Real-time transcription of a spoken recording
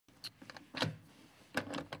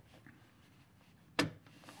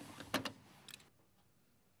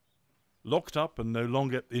locked up and no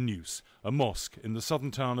longer in use, a mosque in the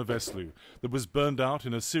southern town of Eslov that was burned out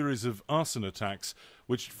in a series of arson attacks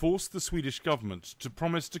which forced the Swedish government to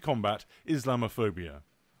promise to combat Islamophobia.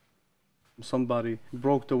 Somebody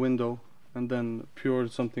broke the window and then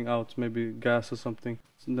poured something out, maybe gas or something,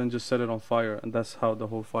 and then just set it on fire, and that's how the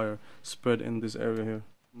whole fire spread in this area here.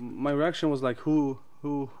 My reaction was like, who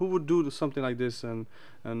would do something like this? And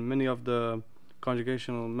many of the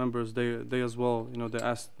congregational members, they as well, you know, they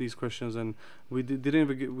asked these questions, and we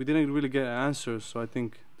didn't really get answers. So I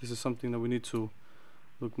think this is something that we need to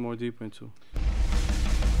look more deep into.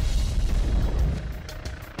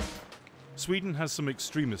 Sweden has some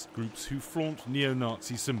extremist groups who flaunt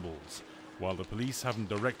neo-Nazi symbols. While the police haven't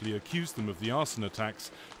directly accused them of the arson attacks,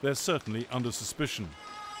 they're certainly under suspicion.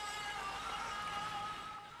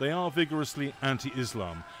 They are vigorously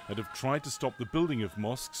anti-Islam and have tried to stop the building of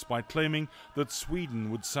mosques by claiming that Sweden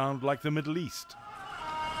would sound like the Middle East.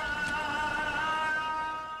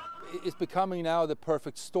 It's becoming now the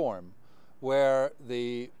perfect storm, where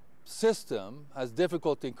the system has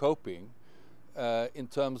difficulty in coping in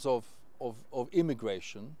terms of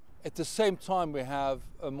immigration. At the same time, we have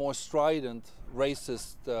a more strident,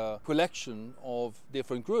 racist collection of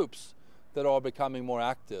different groups that are becoming more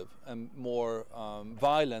active and more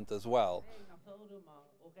violent as well.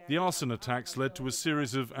 The arson attacks led to a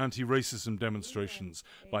series of anti-racism demonstrations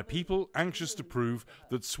by people anxious to prove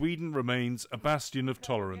that Sweden remains a bastion of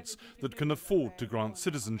tolerance that can afford to grant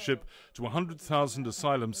citizenship to 100,000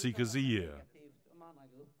 asylum seekers a year.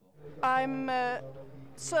 I'm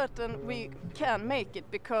certain we can make it,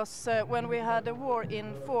 because when we had a war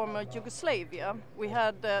in former Yugoslavia, we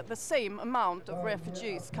had the same amount of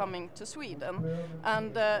refugees coming to Sweden.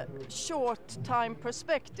 And short time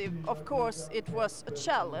perspective, of course, it was a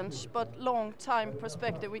challenge, but long time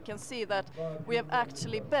perspective, we can see that we have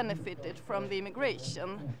actually benefited from the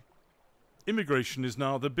immigration. Immigration is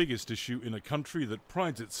now the biggest issue in a country that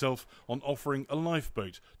prides itself on offering a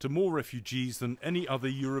lifeboat to more refugees than any other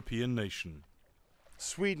European nation.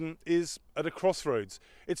 Sweden is at a crossroads.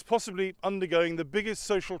 It's possibly undergoing the biggest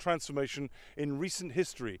social transformation in recent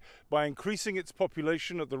history by increasing its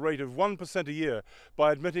population at the rate of 1% a year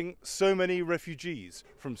by admitting so many refugees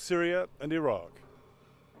from Syria and Iraq.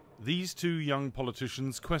 These two young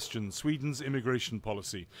politicians question Sweden's immigration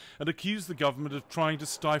policy and accuse the government of trying to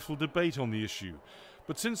stifle debate on the issue.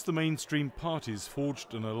 But since the mainstream parties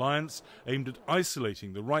forged an alliance aimed at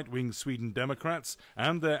isolating the right-wing Sweden Democrats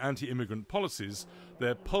and their anti-immigrant policies,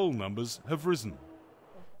 their poll numbers have risen.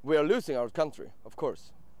 We are losing our country, of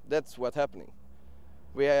course. That's what's happening.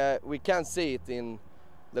 We can see it in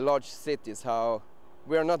the large cities, how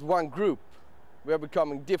we are not one group. We are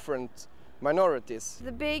becoming different minorities.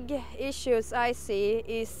 The big issues I see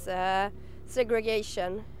is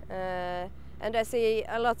segregation. And I see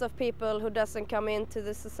a lot of people who doesn't come into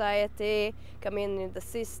the society, come in the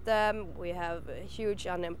system. We have huge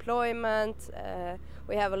unemployment.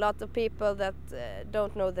 We have a lot of people that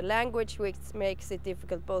don't know the language, which makes it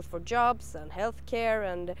difficult both for jobs and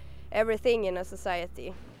healthcare and everything in a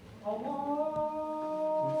society.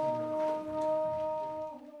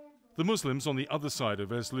 The Muslims on the other side of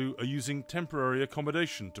Eslov are using temporary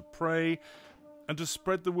accommodation to pray and to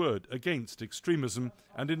spread the word against extremism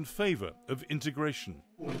and in favor of integration.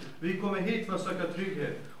 Vi kommer hit för att söka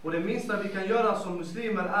trygghet, och det minsta vi kan göra som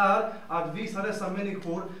muslimer är att visa dessa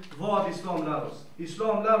människor vad islam lär oss.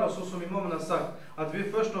 Islam lär oss, så som Imam har sagt, att vi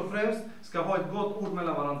först och främst ska ha ett gott ord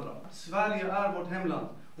mellan varandra. Sverige är vårt hemland.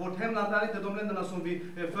 Vårt hemland är inte de länderna som vi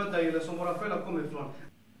är födda i eller som våra föräldrar kommer ifrån.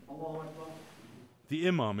 The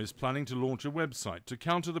Imam is planning to launch a website to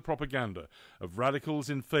counter the propaganda of radicals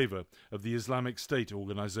in favor of the Islamic State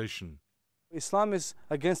organization. Islam is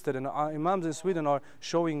against it, and our imams in Sweden are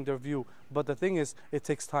showing their view. But the thing is, it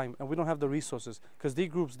takes time, and we don't have the resources, because these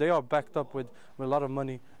groups, they are backed up with a lot of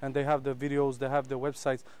money, and they have the videos, they have their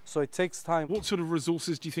websites, so it takes time. What sort of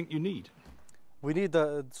resources do you think you need? We need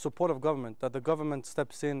the support of government, that the government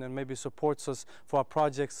steps in and maybe supports us for our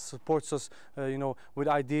projects, supports us, you know, with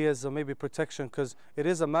ideas or maybe protection, because it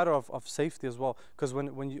is a matter of safety as well. Because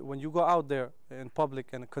when you go out there in public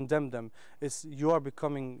and condemn them, you are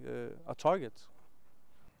becoming a target.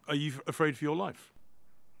 Are you afraid for your life?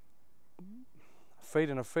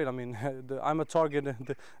 Afraid. I mean, I'm a target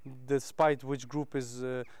despite which group is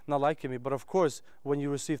not liking me. But of course, when you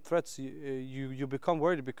receive threats, you become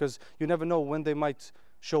worried, because you never know when they might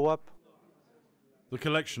show up. The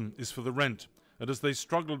collection is for the rent, and as they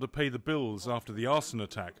struggle to pay the bills after the arson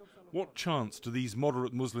attack, what chance do these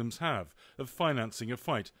moderate Muslims have of financing a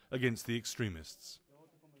fight against the extremists?